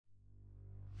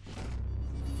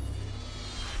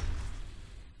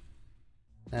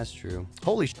That's true.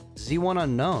 Holy Z1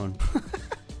 unknown.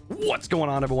 What's going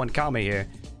on, everyone? Kame here.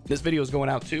 This video is going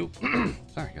out to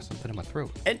sorry, I got something in my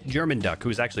throat. And German Duck,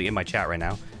 who's actually in my chat right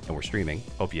now, and we're streaming.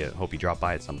 Hope you drop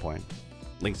by at some point.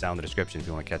 Links down in the description if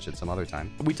you want to catch it some other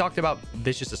time. We talked about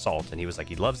Vicious Assault, and he was like,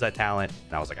 he loves that talent.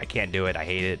 And I was like, I can't do it. I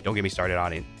hate it. Don't get me started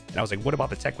on it. And I was like, what about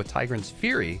the tech with Tigran's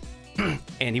Fury?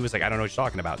 And he was like, I don't know what you're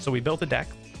talking about. So we built a deck.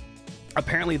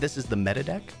 Apparently, this is the meta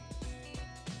deck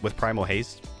with Primal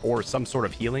Haste or some sort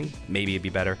of healing. Maybe it'd be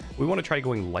better. We want to try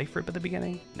going Life Rip at the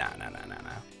beginning. Nah.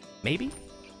 Maybe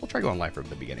we'll try going Life Rip at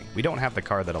the beginning. We don't have the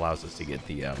card that allows us to get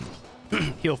the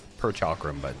heal per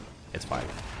chakram, but it's fine.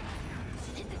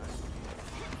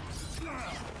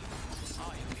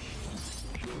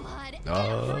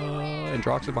 And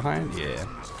Drox is behind. Yeah,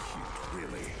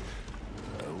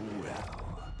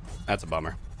 that's a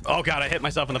bummer. Oh god, I hit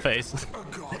myself in the face.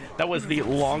 That was the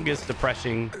longest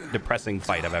depressing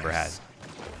fight I've ever had.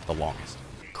 The longest.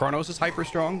 Kronos is hyper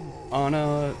strong on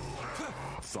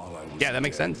yeah, that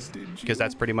makes sense because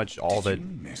that's pretty much all the.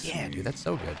 Yeah, dude, that's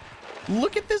so good.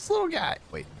 Look at this little guy.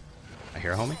 Wait, I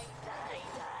hear a homie.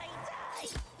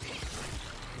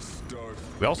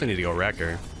 We also need to go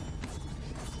Wrecker.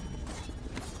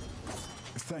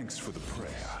 Thanks for the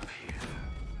prayer.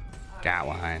 Got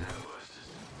one.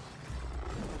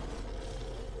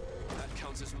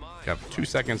 Got 2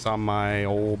 seconds on my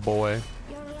old boy.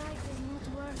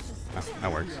 Oh,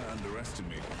 that works.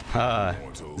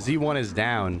 Z1 is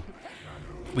down.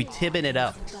 We tibbing it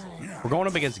up. We're going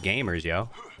up against gamers, yo.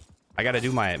 I gotta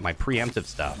do my preemptive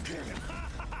stuff.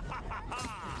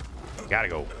 Gotta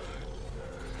go.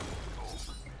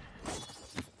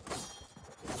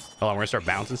 Hold on, we're gonna start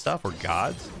bouncing stuff. We're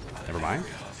gods. Never mind.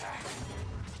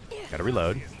 Gotta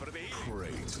reload.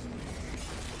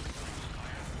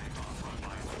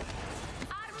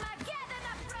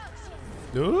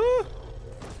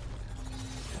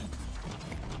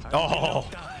 Oh,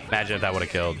 imagine if that would have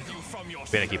killed.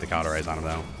 We had to keep the cauterize on him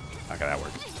though. Okay, that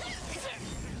works.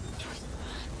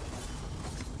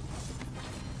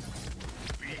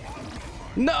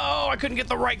 No, I couldn't get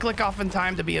the right click off in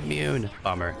time to be immune.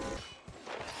 Bummer.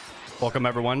 Welcome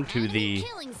everyone to the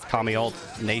Kami Ult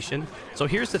Nation. So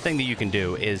here's the thing that you can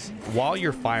do is while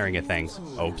you're firing at things.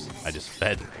 Oops, I just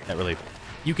fed that really.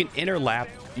 You can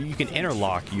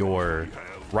interlock your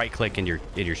right click in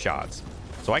your shots.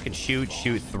 So I can shoot,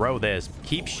 throw this,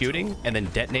 keep shooting, and then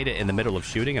detonate it in the middle of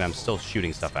shooting, and I'm still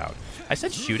shooting stuff out. I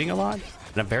said shooting a lot,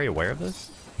 and I'm very aware of this.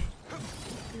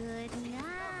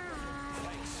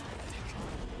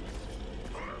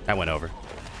 That went over.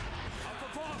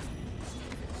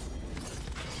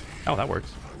 Oh, that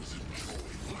works.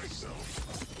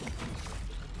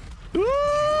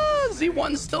 Ooh,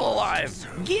 Z1's still alive.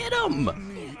 Get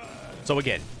him! So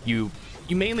again, you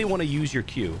mainly want to use your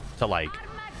Q to like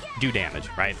do damage,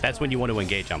 right? That's when you want to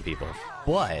engage on people.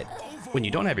 But when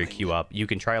you don't have your Q up, you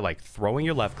can try like throwing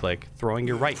your left click, throwing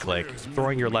your right click,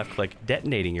 throwing your left click,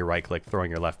 detonating your right click,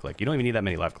 throwing your left click. You don't even need that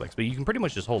many left clicks, but you can pretty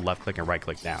much just hold left click and right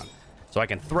click down. So I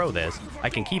can throw this, I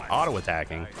can keep auto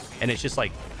attacking, and it's just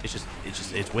like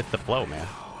it's with the flow, man.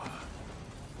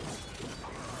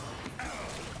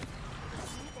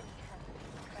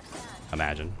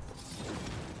 Imagine.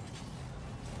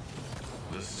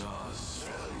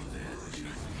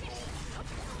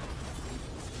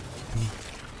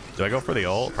 Do I go for the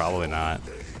ult? Probably not.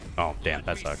 Oh, damn,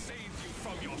 that sucks.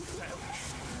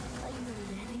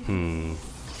 You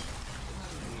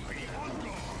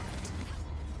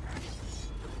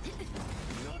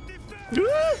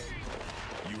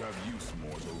have use,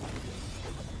 mortal.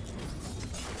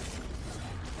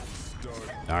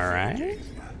 All right.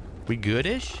 We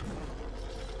goodish?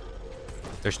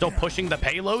 They're still pushing the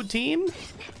payload team?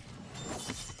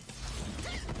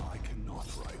 I cannot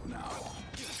right now.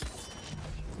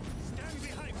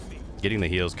 Getting the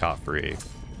heals caught free.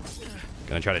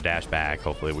 Gonna try to dash back.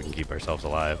 Hopefully we can keep ourselves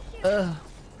alive.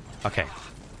 Okay.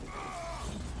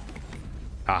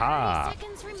 Aha.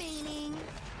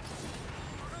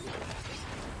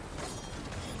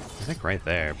 I think right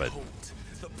there, but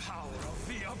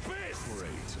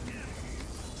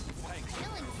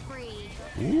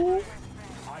ooh.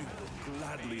 I will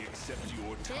gladly accept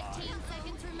your time.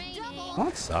 Oh,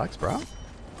 that sucks, bro.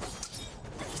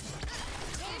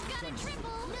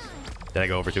 Did I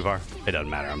go over too far? It doesn't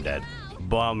matter. I'm dead.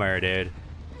 Bummer, dude.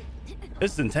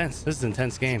 This is intense. This is an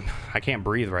intense game. I can't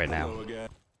breathe right now.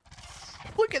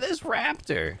 Look at this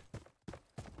raptor.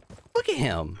 Look at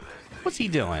him. What's he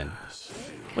doing?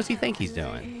 What's he think he's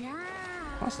doing? Well,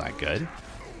 that's not good.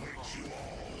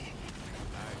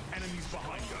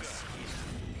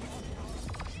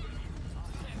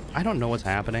 I don't know what's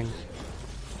happening.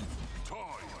 Time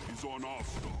is on our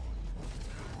side.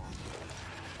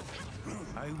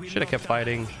 Should have kept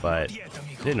fighting, but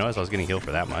didn't notice I was getting healed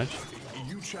for that much.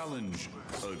 You challenge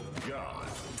a god.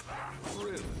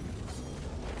 Really?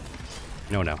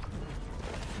 No.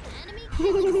 Enemy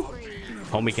killing spree.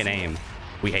 Homie can aim.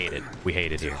 We hate it. We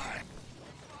hate it here.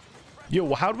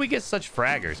 Yo, how'd we get such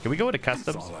fraggers? Can we go into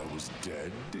customs? While I was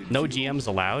dead, No GMs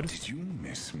allowed? did you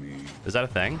miss me? Is that a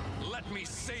thing? Let me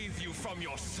save you from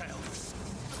yourselves.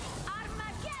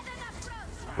 Armageddon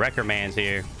approach. Wrecker Man's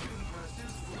here.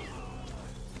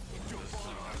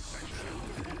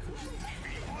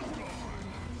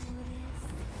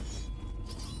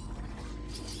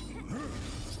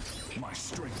 My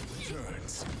strength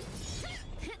returns.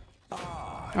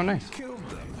 Oh, nice. Killed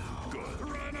them. Good.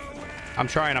 I'm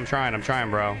trying,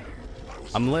 bro.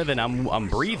 I'm living, I'm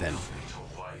breathing.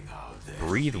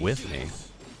 Breathe with me.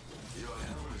 Your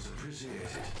help is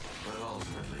appreciated, but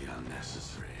ultimately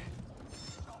unnecessary.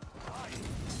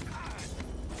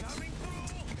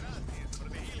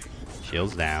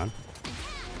 Shields down.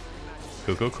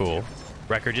 Cool.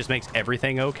 Wrecker just makes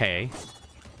everything okay.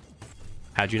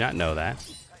 How'd you not know that?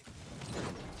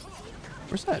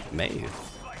 Where's that maze?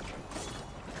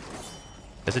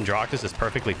 This Androctus is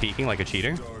perfectly peeking like a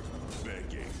cheater.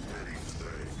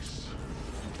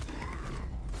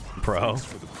 Bro,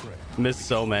 missed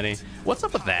so many. What's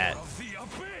up with that?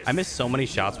 I miss so many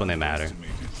shots when they matter.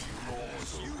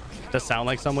 Does sound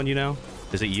like someone you know?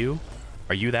 Is it you?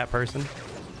 Are you that person?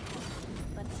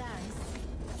 But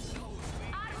thanks.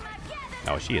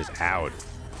 Oh, she is out.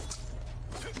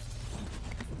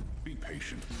 Be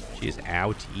patient. She is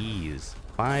outies.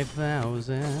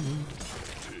 5,000.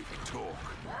 Tick tock.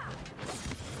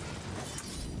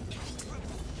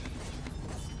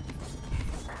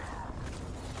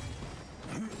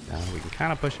 We can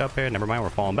kind of push up here. Never mind, we're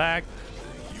falling back.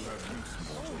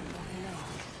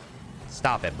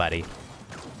 Stop it, buddy.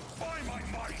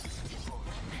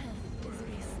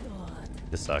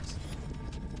 This sucks.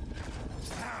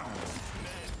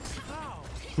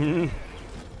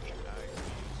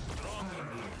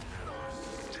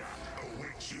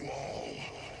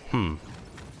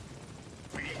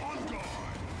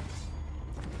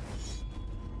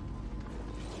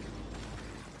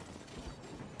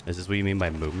 Is this what you mean by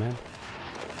movement?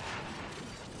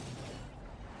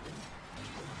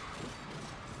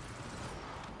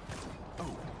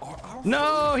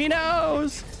 No, he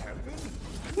knows.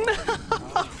 No.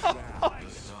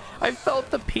 I felt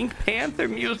the Pink Panther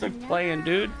music playing,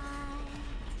 dude.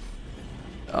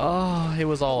 Oh, it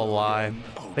was all a lie.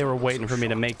 They were waiting for me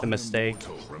to make the mistake.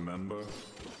 Remember?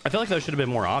 I feel like that should have been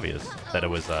more obvious that it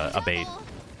was a bait.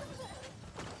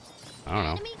 I don't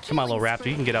know. Come on, little raptor.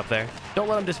 You can get up there. Don't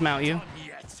let him dismount you.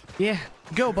 Yeah.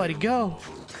 Go, buddy. Go.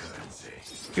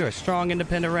 You're a strong,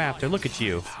 independent raptor. Look at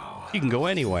you. You can go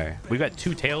anywhere. We've got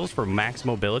 2 tails for max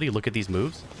mobility. Look at these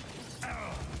moves.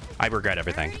 I regret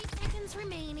everything. 30 seconds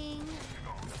remaining.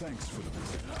 Thanks for the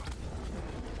visit.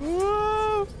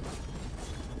 Woo!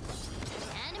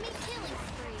 Enemy killing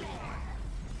spree.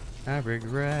 I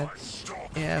regret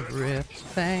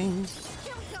everything.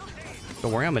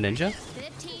 Don't worry, I'm a ninja.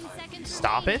 15 seconds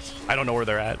Stop it. remaining. I don't know where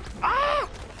they're at. Ah!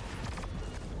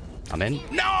 I'm in.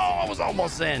 No, I was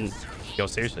almost in. Yo,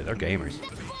 seriously, they're gamers. 4,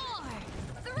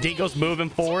 3, Dingo's moving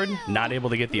forward, not able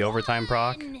to get the overtime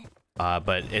proc. 1.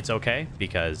 But it's okay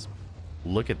because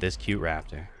look at this cute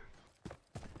raptor.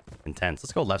 Intense.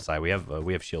 Let's go left side. We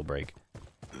have shield break.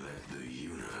 Let the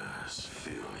universe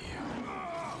fill you.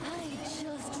 I just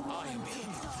want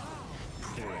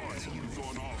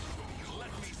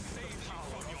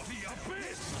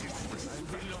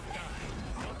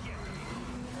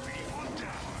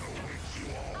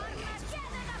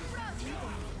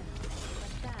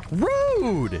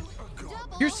Rude!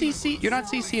 You're CC. You're not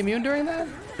CC immune during that?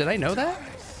 Did I know that?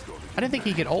 I didn't think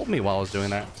he could ult me while I was doing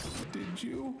that. Did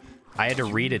you? I had to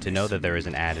read it to know that there is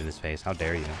an ad in his face. How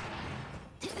dare you?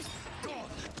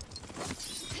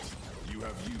 You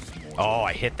have used more. Oh,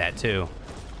 I hit that too.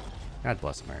 God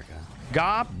bless America.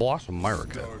 God bless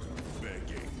America. Start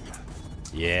begging.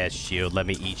 Yeah, shield. Let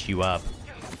me eat you up.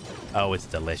 Oh, it's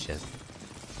delicious.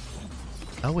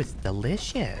 Oh, it's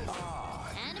delicious.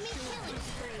 enemy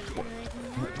killing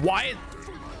spree. Why?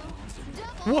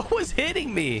 What was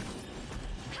hitting me?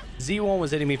 Z1 was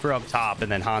hitting me for up top,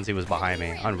 and then Hansi was behind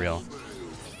me. Unreal.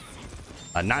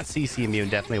 Not CC immune.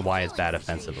 Definitely Y is bad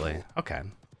offensively. Okay.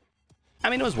 I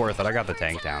mean, it was worth it. I got the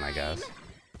tank down, I guess.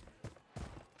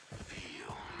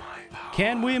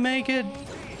 Can we make it?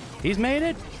 He's made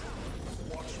it.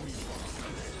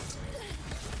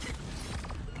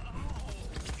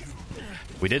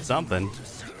 We did something.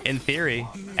 In theory,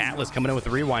 Atlas coming in with a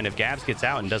rewind if Gabs gets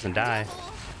out and doesn't die.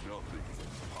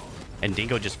 And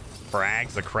Dingo just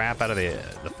frags the crap out of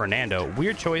the Fernando.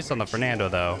 Weird choice on the Fernando,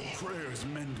 though. Prayers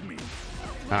mend me.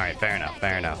 All right, fair enough,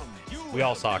 fair enough. We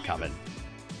all saw it coming.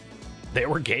 They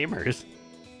were gamers.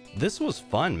 This was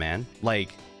fun, man.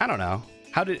 Like, I don't know.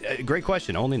 How did... great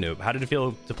question, only noob. How did it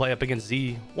feel to play up against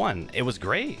Z1? It was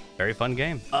great. Very fun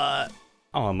game.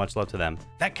 Oh, much love to them.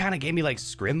 That kind of gave me like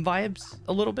Scrim vibes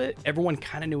a little bit. Everyone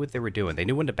kind of knew what they were doing. They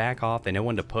knew when to back off. They knew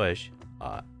when to push.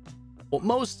 Well,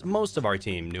 most of our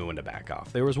team knew when to back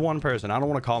off. There was one person, I don't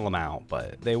want to call them out,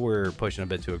 but they were pushing a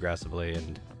bit too aggressively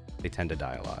and they tend to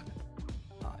die a lot.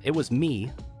 It was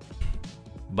me.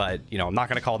 But, you know, I'm not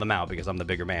going to call them out because I'm the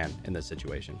bigger man in this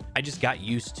situation. I just got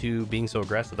used to being so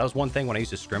aggressive. That was one thing when I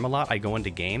used to scrim a lot. I go into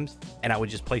games and I would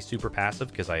just play super passive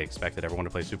because I expected everyone to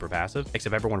play super passive,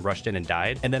 except everyone rushed in and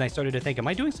died. And then I started to think, am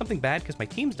I doing something bad because my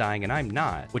team's dying and I'm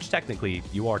not? Which technically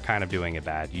you are kind of doing it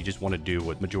bad. You just want to do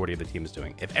what majority of the team is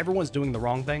doing. If everyone's doing the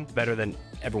wrong thing, better than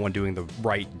everyone doing the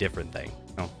right different thing.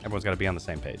 No, everyone's got to be on the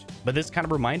same page. But this kind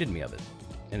of reminded me of it.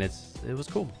 And it was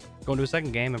cool. Going to a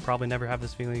second game and probably never have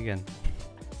this feeling again.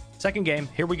 Second game,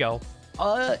 here we go.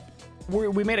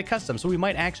 We made a custom, so we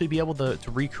might actually be able to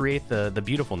recreate the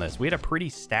beautifulness. We had a pretty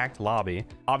stacked lobby,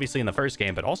 obviously in the first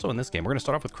game, but also in this game. We're gonna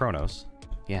start off with Kronos.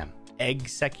 Yeah,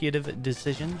 executive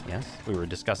decision. Yes, we were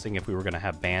discussing if we were gonna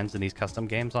have bans in these custom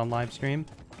games on live stream.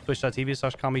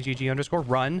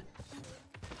 Twitch.tv/CallMeGG_run.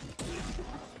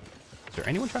 Is there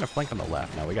anyone trying to flank on the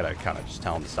left? No, we gotta kind of just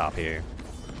tell them to stop here.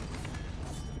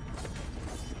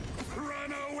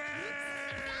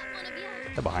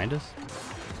 They're behind us.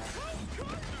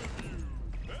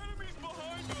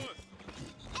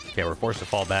 Okay, we're forced to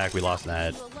fall back. We lost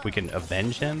that. We can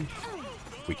avenge him.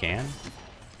 We can.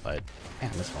 But,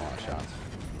 man, missed a lot of shots.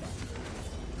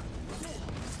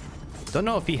 Don't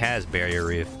know if he has barrier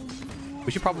reef.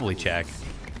 We should probably check.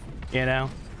 You know?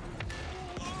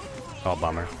 Oh,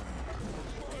 bummer.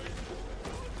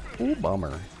 Ooh,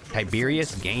 bummer.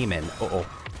 Tiberius Gaming. Uh-oh.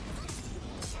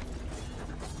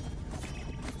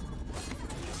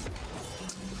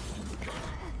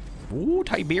 Ooh,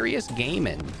 Tiberius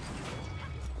Gaming.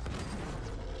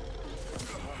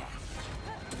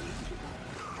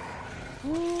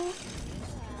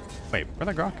 Wait, where'd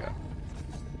that Grok go?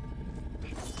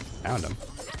 Found him.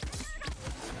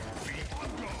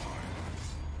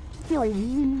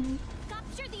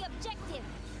 Capture the objective.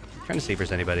 Trying to see if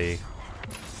there's anybody.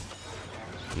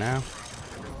 No.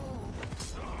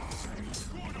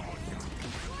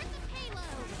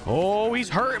 Oh, he's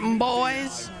hurting,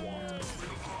 boys.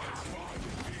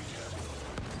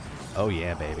 Oh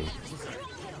yeah, baby.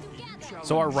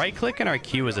 So our right click and our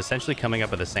Q is essentially coming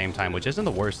up at the same time, which isn't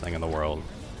the worst thing in the world.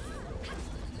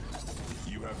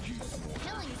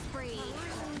 Killing spree.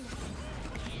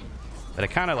 But it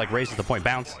kind of like raises the point.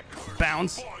 Bounce.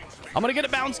 Bounce. I'm gonna get a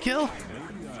bounce kill.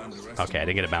 Okay, I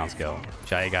didn't get a bounce kill.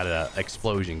 Jai got an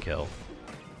explosion kill.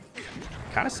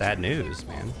 Kind of sad news,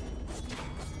 man.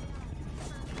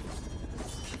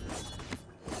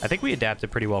 I think we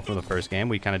adapted pretty well from the first game.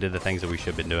 We kind of did the things that we should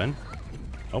have been doing.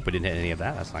 Oh, we didn't hit any of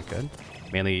that. That's not good.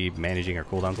 Mainly managing our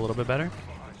cooldowns a little bit better.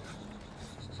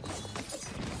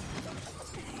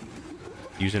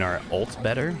 Using our ults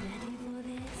better.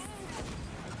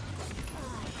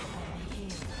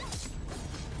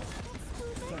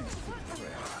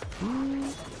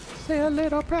 Say a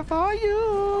little prayer for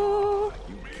you.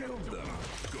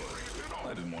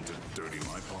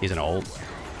 He's an ult.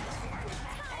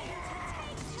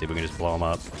 See if we can just blow him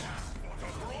up.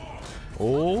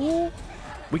 Oh,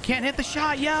 we can't hit the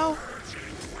shot, yo.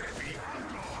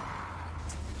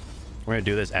 We're gonna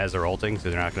do this as they're ulting, so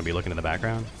they're not gonna be looking in the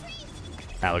background.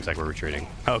 That looks like we're retreating.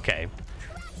 Okay.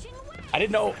 I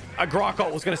didn't know a Grok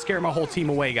ult was gonna scare my whole team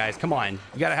away, guys. Come on,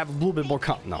 you gotta have a little bit more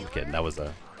no, I'm kidding. That was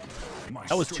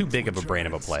too big of a brain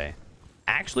of a play.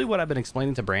 Actually, what I've been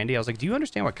explaining to Brandy, I was like, do you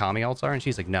understand what Kami ults are? And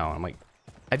she's like, no. I'm like,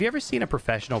 have you ever seen a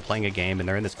professional playing a game and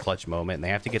they're in this clutch moment and they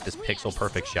have to get this pixel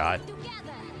perfect shot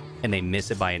and they miss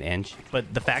it by an inch?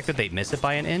 But the fact that they miss it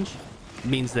by an inch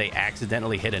means they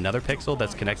accidentally hit another pixel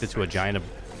that's connected to a giant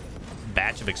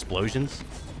batch of explosions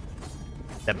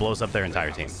that blows up their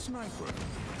entire team.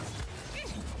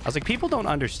 I was like, people don't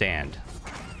understand.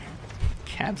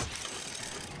 Cabs,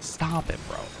 stop it,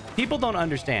 bro. People don't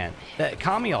understand that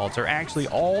Kami ults are actually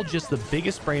all just the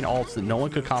biggest brain ults that no one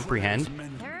could comprehend,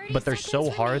 but they're so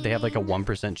hard they have like a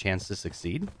 1% chance to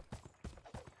succeed.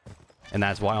 And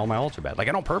that's why all my ults are bad. Like,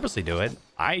 I don't purposely do it.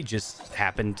 I just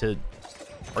happen to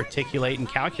articulate and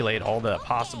calculate all the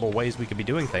possible ways we could be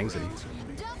doing things, and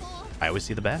I always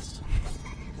see the best.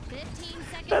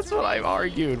 That's what I've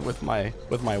argued with my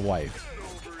wife.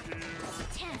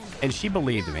 And she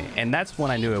believed me, and that's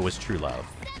when I knew it was true love.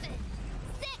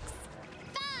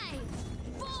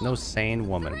 No sane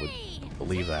woman would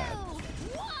believe that. 2,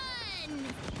 1.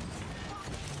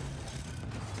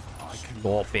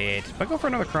 Stop it. Do I go for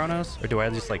another Chronos, or do I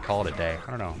just like call it a day? I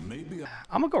don't know.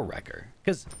 I'm gonna go Wrecker,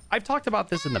 because I've talked about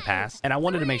this in the past, and I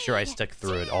wanted to make sure I stick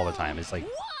through it all the time. It's like,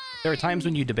 there are times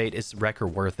when you debate, is Wrecker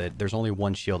worth it? There's only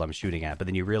one shield I'm shooting at, but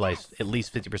then you realize at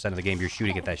least 50% of the game you're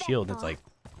shooting at that shield, and it's like,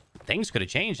 things could have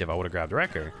changed if I would have grabbed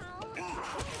Wrecker.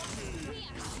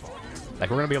 Like,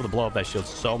 we're gonna be able to blow up that shield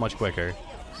so much quicker,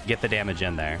 get the damage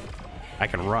in there. I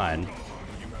can run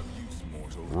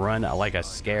like a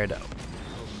scared...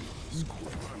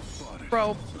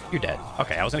 Bro, you're dead.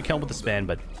 Okay, I was gonna kill him with the spin,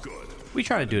 but what are you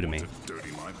trying to do to me?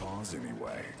 Dirty my paws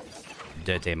anyway.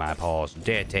 Dirty my paws.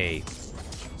 Dirty.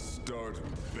 Start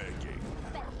begging.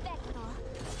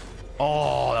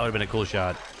 Oh, that would have been a cool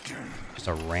shot. Just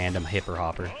a random hipper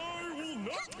hopper.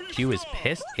 Q is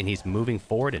pissed and he's moving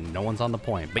forward and no one's on the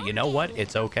point. But you know what?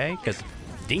 It's okay because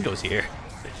Dingo's here.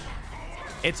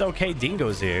 It's okay,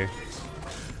 Dingo's here.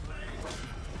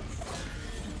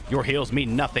 Your heals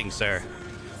mean nothing, sir.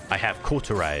 I have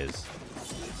HI-REZ.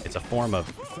 It's a form of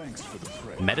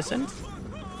medicine.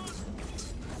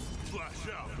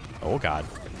 Oh god.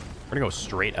 We're gonna go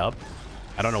straight up.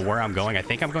 I don't know where I'm going. I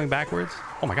think I'm going backwards.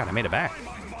 Oh my god, I made it back.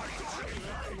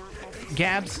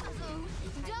 Gabs.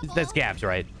 That's Gabs,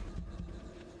 right?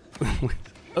 Oh,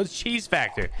 it's Cheese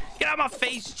Factor. Get out of my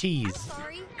face, Cheese.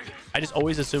 I just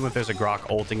always assume if there's a Grok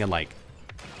ulting and like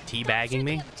teabagging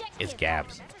me, it's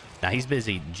Gabs. Now he's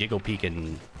busy jiggle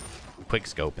peeking, quick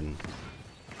scoping.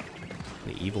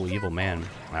 The evil man.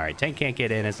 All right, tank can't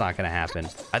get in. It's not gonna happen.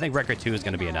 I think Wrecker 2 is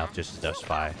gonna be enough just to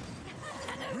justify.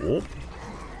 Whoop.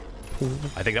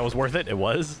 I think that was worth it. It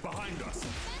was.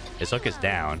 His hook is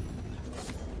down.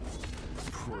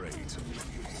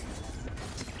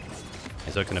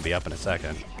 His hook gonna be up in a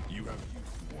second.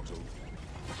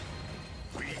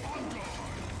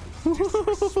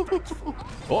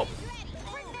 Oh.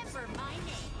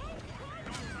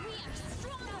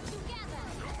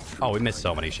 Oh, we missed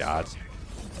so many shots.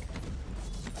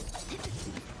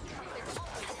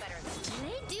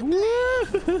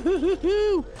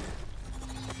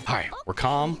 All right, we're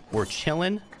calm. We're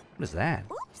chilling. What is that?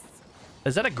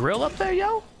 Is that a grill up there,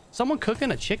 yo? Someone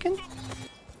cooking a chicken?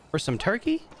 Or some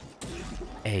turkey?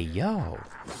 Hey, yo.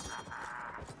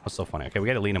 That's so funny. Okay, we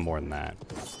gotta lean him more than that.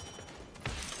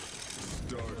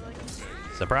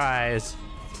 Surprise.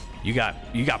 You got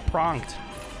pronked.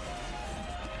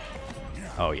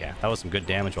 Oh, yeah. That was some good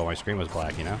damage while my screen was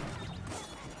black, you know?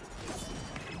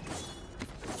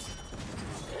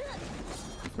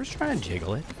 We're just trying to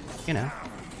jiggle it, you know?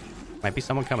 Might be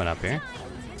someone coming up here.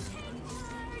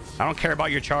 I don't care about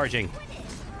your charging.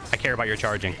 I care about your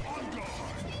charging.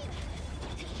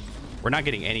 We're not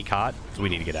getting any caught, so we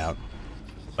need to get out.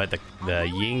 But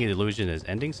the Ying illusion is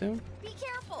ending soon. Be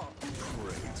careful.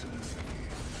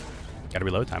 Gotta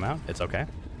reload. Timeout. It's okay.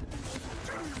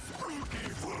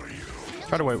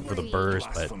 Try to wait for the burst,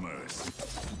 but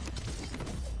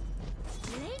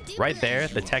right there,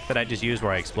 the tech that I just used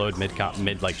where I explode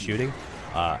mid like shooting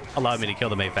allowed me to kill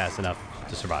the mate fast enough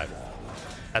to survive.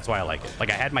 That's why I like it.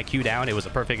 Like, I had my Q down. It was a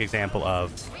perfect example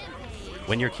of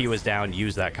when your Q is down,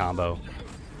 use that combo,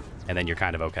 and then you're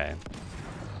kind of okay.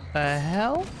 The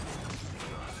hell?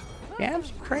 Yeah, I'm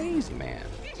crazy, man.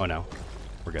 Oh no,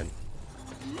 we're good.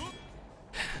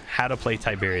 How to play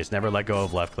Tiberius. Never let go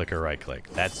of left click or right click.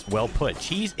 That's well put.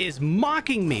 Cheese is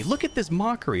mocking me. Look at this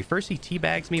mockery. First he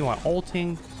teabags me while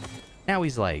ulting. Now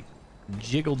he's like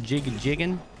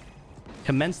jigging.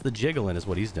 Commence the jiggling is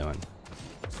what he's doing.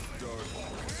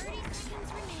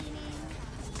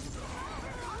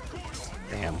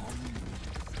 Damn.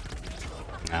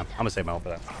 Nah, I'm gonna save my ult for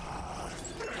that.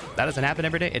 That doesn't happen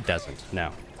every day? It doesn't.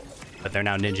 No. But they're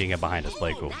now ninjing it behind us.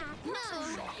 Play cool.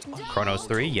 Chronos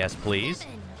 3. Yes, please. 6,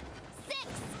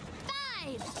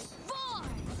 5, 4,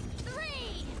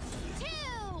 3, 2,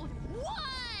 1.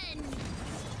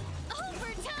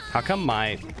 Overtime. How come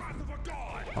my...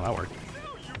 Oh, that worked.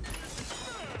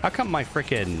 How come my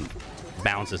freaking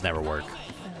bounces never work?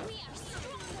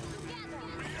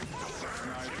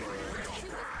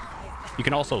 You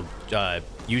can also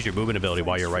use your movement ability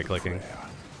while you're right-clicking.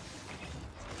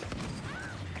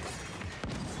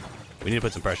 We need to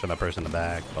put some pressure on that person in the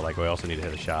back, but like we also need to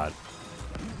hit a shot.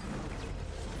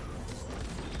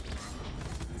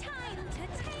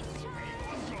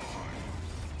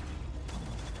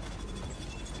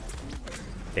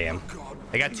 Damn.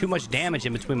 I got too much damage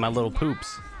in between my little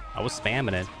poops. I was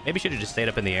spamming it. Maybe should have just stayed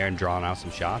up in the air and drawn out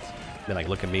some shots. Been like,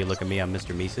 look at me, I'm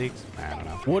Mr. Meeseeks. I don't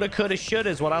know. Woulda, coulda, shoulda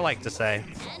is what I like to say.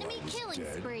 Enemy killing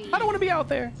spree. I don't want to be out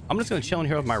there. I'm just gonna chill in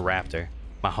here with my raptor.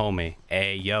 My homie.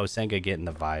 Hey, yo, Senga getting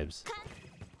the vibes.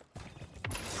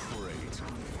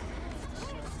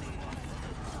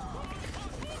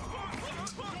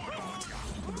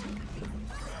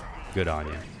 Good on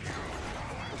you.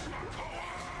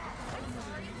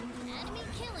 Enemy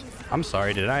killing spree. I'm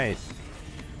sorry, did I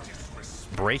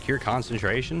break your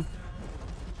concentration?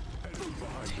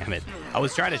 Damn it. I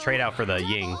was trying to trade out for the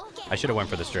Ying. I should have went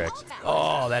for the Strix.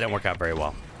 Oh, that didn't work out very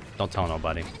well. Don't tell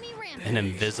nobody. Enemy rampage. An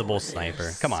invisible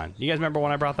sniper. Come on. You guys remember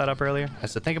when I brought that up earlier? I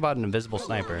said think about an invisible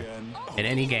sniper in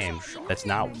any game that's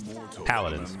not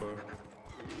Paladins.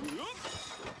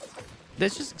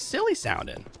 That's just silly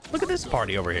sounding. Look at this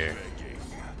party over here.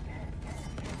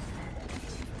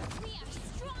 We are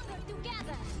stronger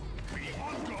together.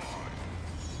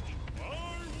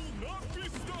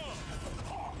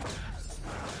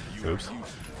 Oops.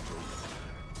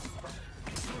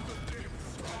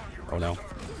 Oh no.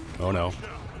 Oh no.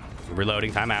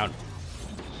 Reloading. Time out.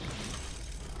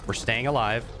 We're staying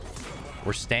alive.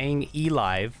 We're staying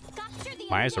alive. Capture the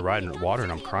My eyes are riding enemy water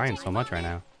and I'm until the crying so much right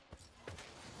now.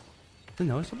 Is it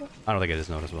noticeable? I don't think it is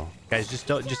noticeable. Guys, just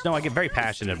know I get very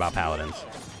passionate about Paladins.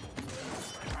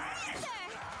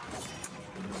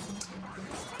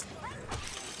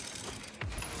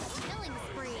 killing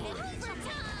spree.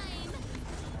 Overtime.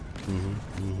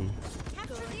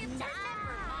 Capture the objective.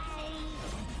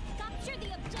 Capture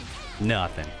the objective.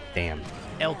 Nothing. Damn.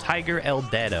 El Tiger El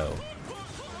Dedo.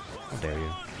 How dare you?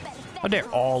 How dare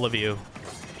all of you?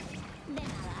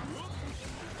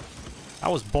 I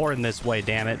was born this way,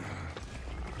 damn it.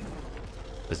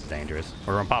 This is dangerous.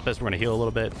 We're gonna pop this. We're gonna heal a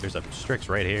little bit. There's a Strix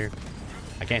right here.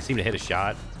 I can't seem to hit a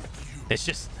shot. It's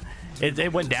just,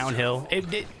 it went downhill. It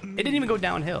didn't even go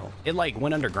downhill. It like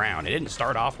went underground. It didn't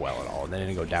start off well at all. And then it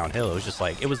didn't go downhill. It was just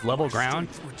like, it was level ground.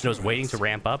 And it was waiting to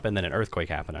ramp up. And then an earthquake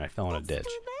happened and I fell in a ditch.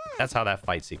 That's how that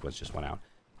fight sequence just went out.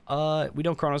 We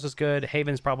know Chronos is good.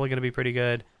 Haven's probably gonna be pretty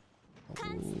good.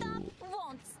 Can't stop,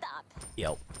 won't stop.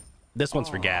 Yep. This one's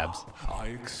for Gabs. I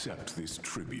accept this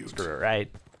tribute. Screw it, right?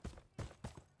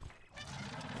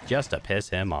 Just to piss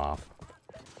him off.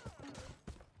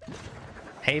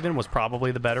 Haven was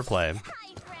probably the better play.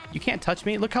 You can't touch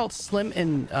me. Look how slim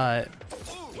in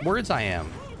words I am.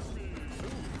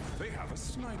 They have a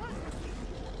sniper.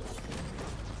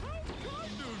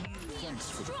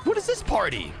 What is this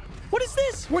party? What is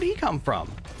this? Where did he come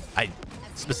from? I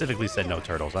specifically said no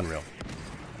turtles. Unreal.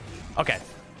 Okay.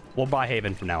 We'll buy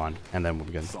Haven from now on, and then we'll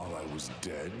be good. Thought I was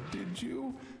dead, did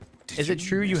you? Is it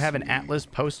true you have an Atlas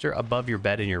poster above your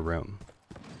bed in your room?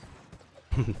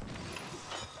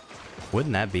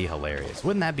 Wouldn't that be hilarious?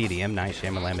 Wouldn't that be the M. Night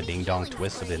Shyamalan ding dong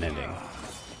twist of an ending?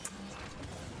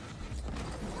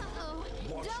 Uh-oh.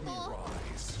 Double.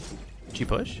 Did she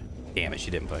push? Damn it,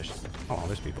 she didn't push. Oh,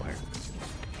 there's people here.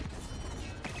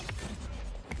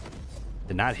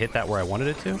 Did not hit that where I wanted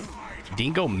it to.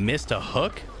 Dingo missed a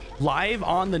hook live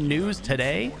on the news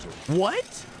today.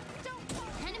 What?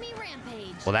 Enemy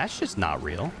rampage. Well, that's just not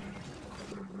real.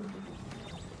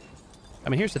 I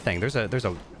mean, here's the thing. There's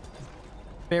a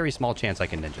very small chance I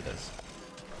can ninja this.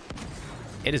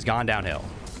 It has gone downhill.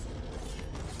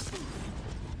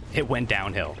 It went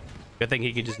downhill. Good thing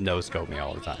he could just no-scope me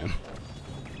all the time.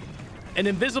 An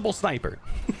invisible sniper.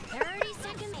 30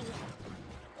 seconds.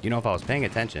 You know, if I was paying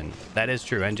attention, that is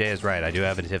true. NJ is right. I do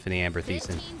have a Tiffany Amber 15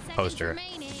 Thiessen seconds poster.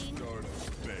 remaining.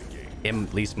 In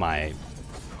at least my...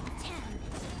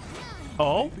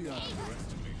 Oh?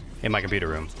 In my computer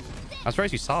room. I'm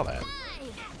surprised you saw that. 5,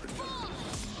 4,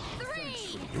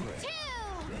 3, 2, 1.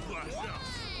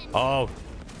 Oh.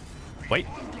 Wait.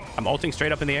 I'm ulting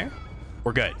straight up in the air?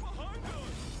 We're good.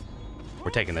 We're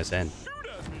taking this in.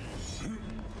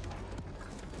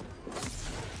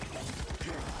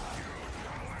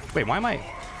 Wait, why am I...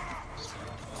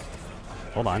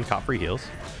 Hold on. Caught free heals.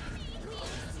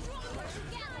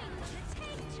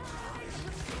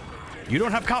 You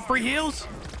don't have cop free heals?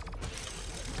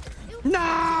 No!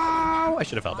 I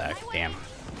should have fell back. Damn.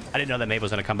 I didn't know that Maeve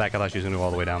was going to come back. I thought she was going to go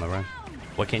all the way down the run.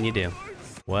 What can you do?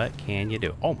 What can you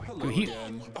do? Oh my god.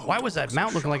 Why was that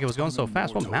mount looking like it was going so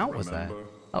fast? What mount was that?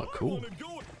 Oh, cool.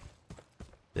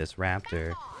 This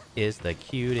raptor is the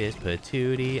cutest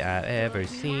patootie I've ever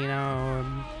seen. Well,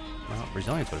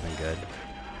 resilience would have been good.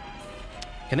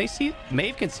 Can they see?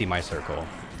 Maeve can see my circle.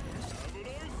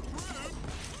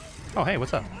 Oh, hey,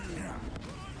 what's up?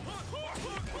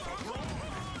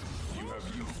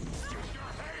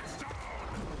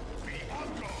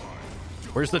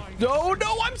 Where's the... No,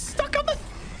 I'm stuck on the...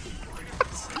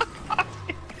 I'm stuck on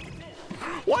it.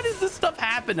 Why does this stuff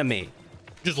happen to me?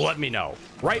 Just let me know.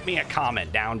 Write me a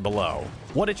comment down below.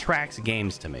 What attracts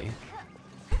games to me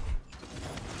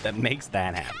that makes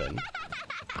that happen?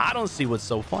 I don't see what's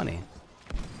so funny.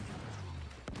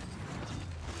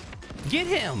 Get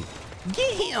him!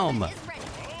 Get him!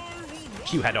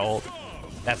 You had to ult.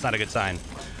 That's not a good sign.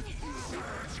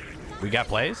 We got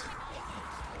plays?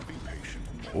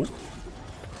 Ooh.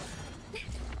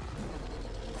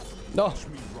 No.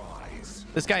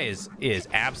 This guy is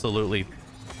absolutely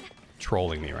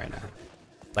trolling me right now.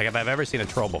 Like if I've ever seen a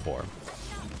troll before.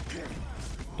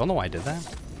 Don't know why I did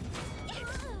that.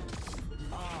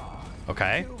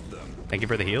 Okay. Thank you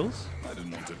for the heals.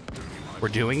 We're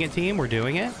doing it, team. We're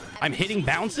doing it. I'm hitting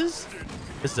bounces.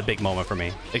 This is a big moment for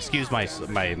me. Excuse my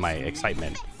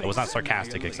excitement. It was not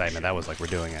sarcastic excitement. That was like, we're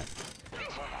doing it.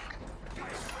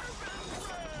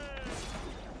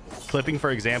 Clipping,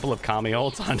 for example, of Kami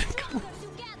ults on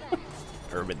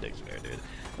Urban Dictionary, dude.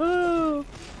 Oh.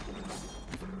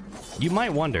 You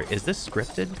might wonder, is this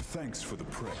scripted? Thanks for the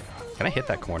prayer. Can I hit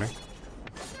that corner?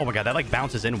 Oh my god, that like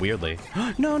bounces in weirdly.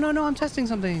 No, no, no, I'm testing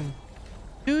something.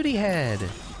 Duty head.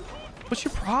 What's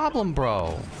your problem,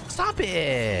 bro? Stop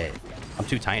it. I'm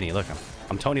too tiny. Look,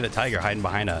 I'm Tony the Tiger hiding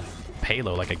behind a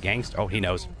payload like a gangster. Oh, he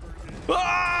knows.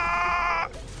 Ah!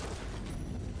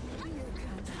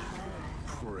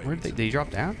 Where did he drop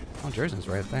down? Oh, Jersen's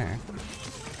right there.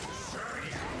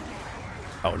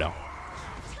 Oh, no.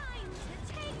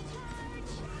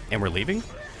 And we're leaving?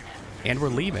 And we're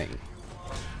leaving.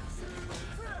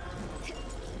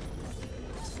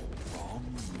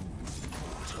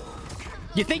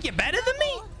 You think you're better than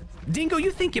me? Dingo,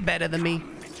 you think you're better than me?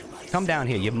 Come down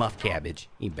here, you muff cabbage.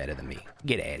 You better than me.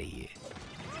 Get out of here.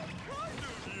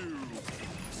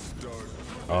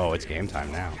 Oh, it's game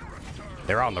time now.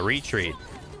 They're on the retreat.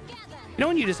 You know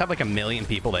when you just have like a million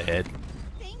people to hit?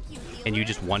 And you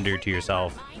just wonder to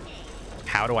yourself,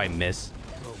 how do I miss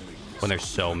when there's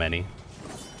so many?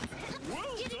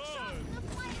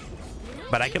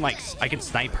 But I can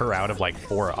snipe her out of like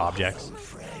 4 objects.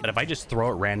 But if I just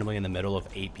throw it randomly in the middle of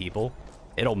 8 people,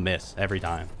 it'll miss every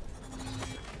time.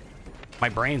 My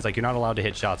brain's like, you're not allowed to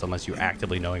hit shots unless you're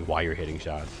actively knowing why you're hitting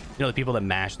shots. You know, the people that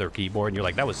mash their keyboard and you're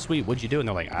like, that was sweet. What'd you do? And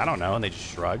they're like, I don't know. And they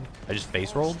just shrug. I just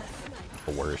face rolled.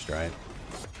 The worst, right?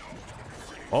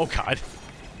 Oh, God.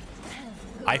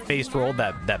 I face rolled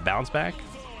that bounce back.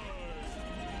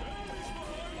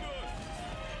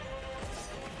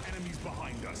 Enemies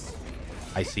behind us.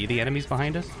 I see the enemies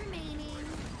behind us.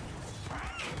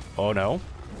 Oh, no.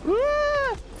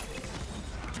 Ah!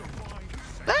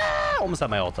 Ah! Almost had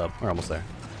my ult up. We're almost there.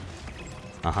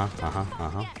 Uh-huh.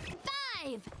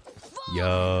 5, 4,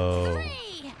 Yo.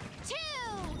 3, 2,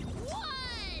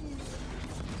 1.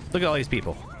 Look at all these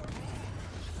people.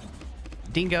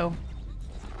 Dingo.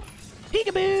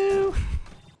 Peekaboo.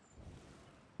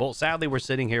 Well, sadly, we're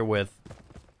sitting here with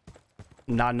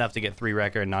not enough to get 3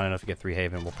 record, not enough to get 3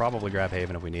 Haven. We'll probably grab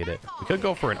Haven if we need it. We could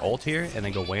go for an ult here and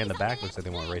then go way in the back. Looks like they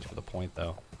want to race for the point,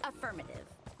 though. Affirmative.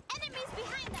 Enemies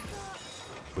behind us.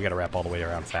 We got to wrap all the way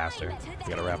around faster. We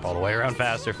got to wrap all the way around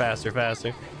faster.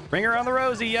 Bring her on the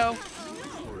Rosie, yo.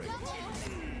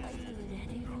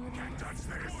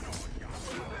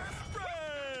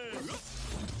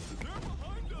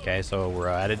 Okay, so we're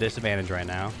at a disadvantage right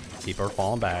now. People are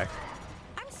falling back.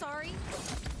 I'm sorry.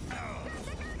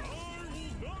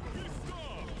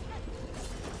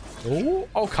 Ooh,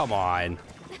 oh, come on.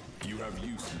 You have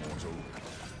use, mortal.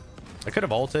 I could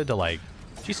have ulted to like...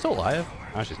 She's still alive.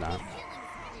 No, she's not.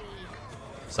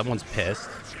 Someone's pissed.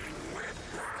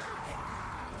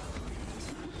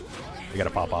 We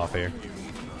gotta pop off here.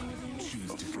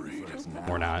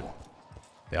 Or not.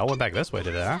 They all went back this way,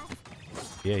 did they? Huh?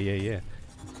 Yeah.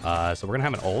 So we're gonna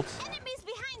have an ult. Enemies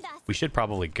behind us. We should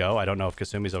probably go. I don't know if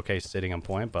Kasumi's okay sitting on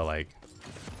point, but like...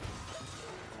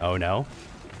 Oh, no.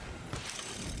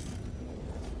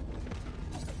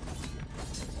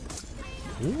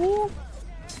 Ooh.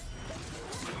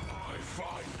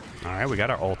 All right, we got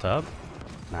our ult up.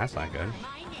 That's not good.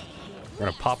 We're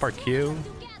gonna pop our Q.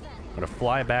 We're gonna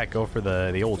fly back, go for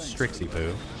the old Strixie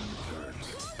poo.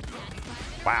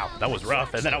 Wow, that was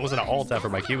rough. And then I was in an ult after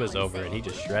my Q was over, and he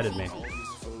just shredded me.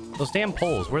 Those damn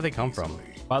poles, where'd they come from?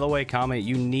 By the way, comment,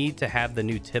 you need to have the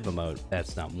new Tib emote.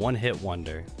 That's not one-hit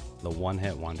wonder. The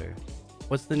one-hit wonder.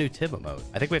 What's the new Tib emote?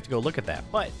 I think we have to go look at that.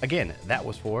 But again, that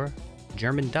was for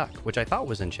German Duck, which I thought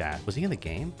was in chat. Was he in the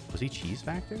game? Was he Cheese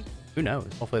Factor? Who knows?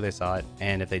 Hopefully they saw it.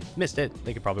 And if they missed it,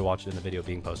 they could probably watch it in the video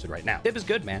being posted right now. Tib is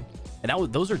good, man.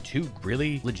 And those are 2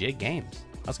 really legit games.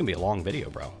 That's gonna be a long video,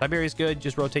 bro. Tiberius good.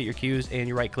 Just rotate your Qs and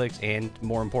your right clicks, and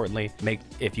more importantly, make,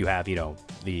 if you have, you know,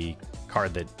 the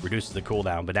card that reduces the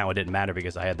cooldown, but now it didn't matter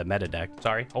because I had the meta deck.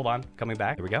 Sorry, hold on, coming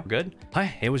back. There we go. Good.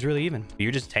 Hi, it was really even.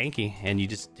 You're just tanky and you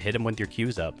just hit him with your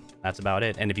Qs up. That's about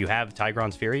it. And if you have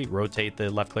Tigron's Fury, rotate the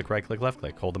left click, right click, left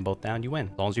click. Hold them both down, you win.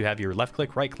 As long as you have your left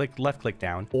click, right click, left click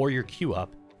down, or your Q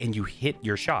up, and you hit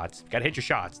your shots. You gotta hit your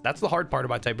shots. That's the hard part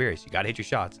about Tiberius. You gotta hit your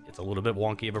shots. It's a little bit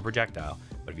wonky of a projectile,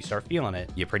 But if you start feeling it,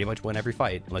 you pretty much win every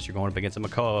fight. Unless you're going up against a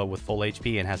Makoa with full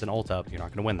HP and has an ult up, you're not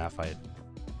going to win that fight.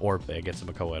 Or against a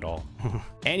Makoa at all.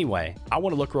 Anyway, I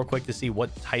want to look real quick to see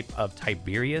what type of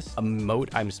Tiberius emote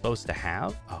I'm supposed to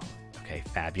have. Oh, okay.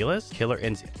 Fabulous. Killer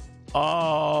instinct.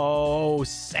 Oh,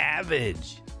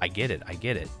 savage. I get it. I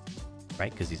get it.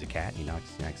 Right? Because he's a cat. He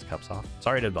knocks cups off.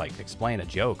 Sorry to like explain a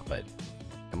joke, but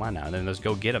come on now. And then there's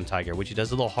Go Get 'em Tiger, which he does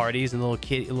the little hearties and the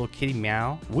little kitty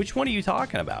meow. Which one are you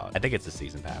talking about? I think it's the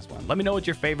season pass one. Let me know what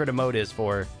your favorite emote is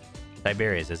for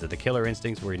Tiberius. Is it the killer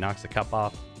instincts where he knocks the cup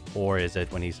off? Or is it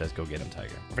when he says, go get him,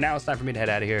 Tiger? For now, it's time for me to head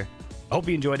out of here. I hope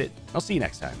you enjoyed it. I'll see you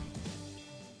next time.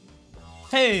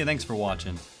 Hey, thanks for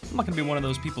watching. I'm not going to be one of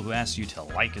those people who asks you to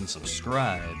like and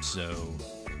subscribe, so...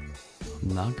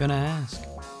 I'm not going to ask.